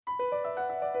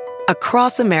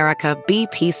Across America,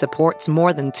 BP supports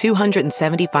more than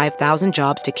 275,000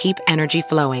 jobs to keep energy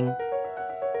flowing.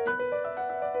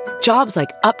 Jobs like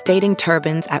updating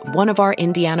turbines at one of our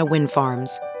Indiana wind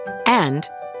farms and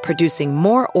producing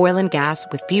more oil and gas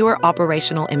with fewer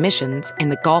operational emissions in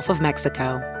the Gulf of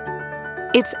Mexico.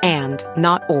 It's and,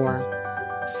 not or.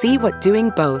 See what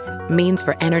doing both means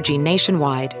for energy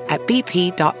nationwide at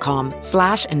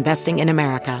bp.com/investing in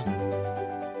America.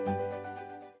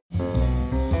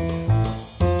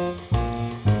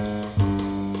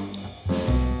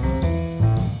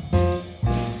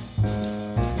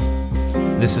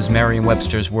 This is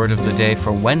Merriam-Webster's Word of the Day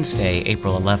for Wednesday,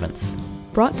 April 11th.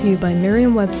 Brought to you by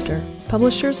Merriam-Webster,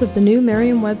 publishers of the new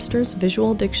Merriam-Webster's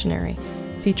Visual Dictionary,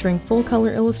 featuring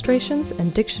full-color illustrations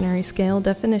and dictionary-scale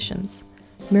definitions.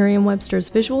 Merriam-Webster's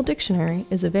Visual Dictionary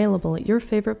is available at your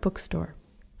favorite bookstore.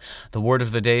 The word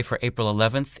of the day for April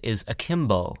 11th is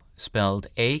akimbo, spelled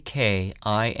A-K-I-M-B-O.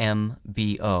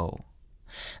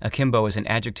 Akimbo is an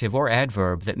adjective or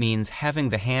adverb that means having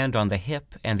the hand on the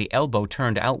hip and the elbow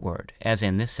turned outward, as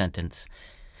in this sentence.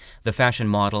 The fashion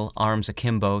model, arms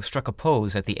akimbo, struck a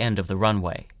pose at the end of the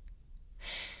runway.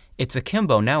 It's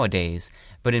akimbo nowadays,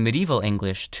 but in medieval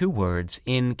English, two words,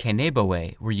 in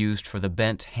kenebowe, were used for the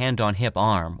bent hand-on-hip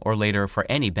arm, or later for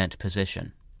any bent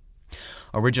position.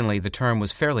 Originally, the term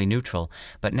was fairly neutral,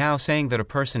 but now saying that a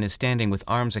person is standing with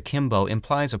arms akimbo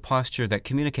implies a posture that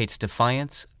communicates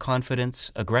defiance,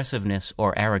 confidence, aggressiveness,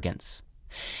 or arrogance.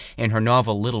 In her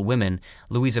novel Little Women,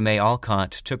 Louisa May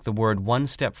Alcott took the word one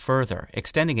step further,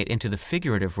 extending it into the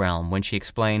figurative realm when she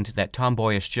explained that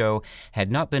tomboyish Jo had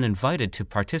not been invited to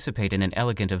participate in an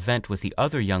elegant event with the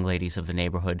other young ladies of the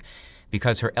neighborhood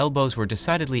because her elbows were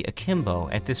decidedly akimbo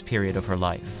at this period of her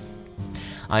life.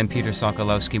 I'm Peter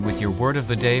Sokolowski with your Word of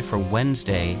the Day for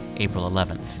Wednesday, April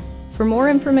 11th. For more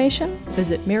information,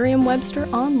 visit Merriam-Webster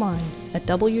online at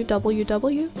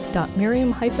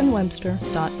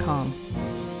www.merriam-webster.com.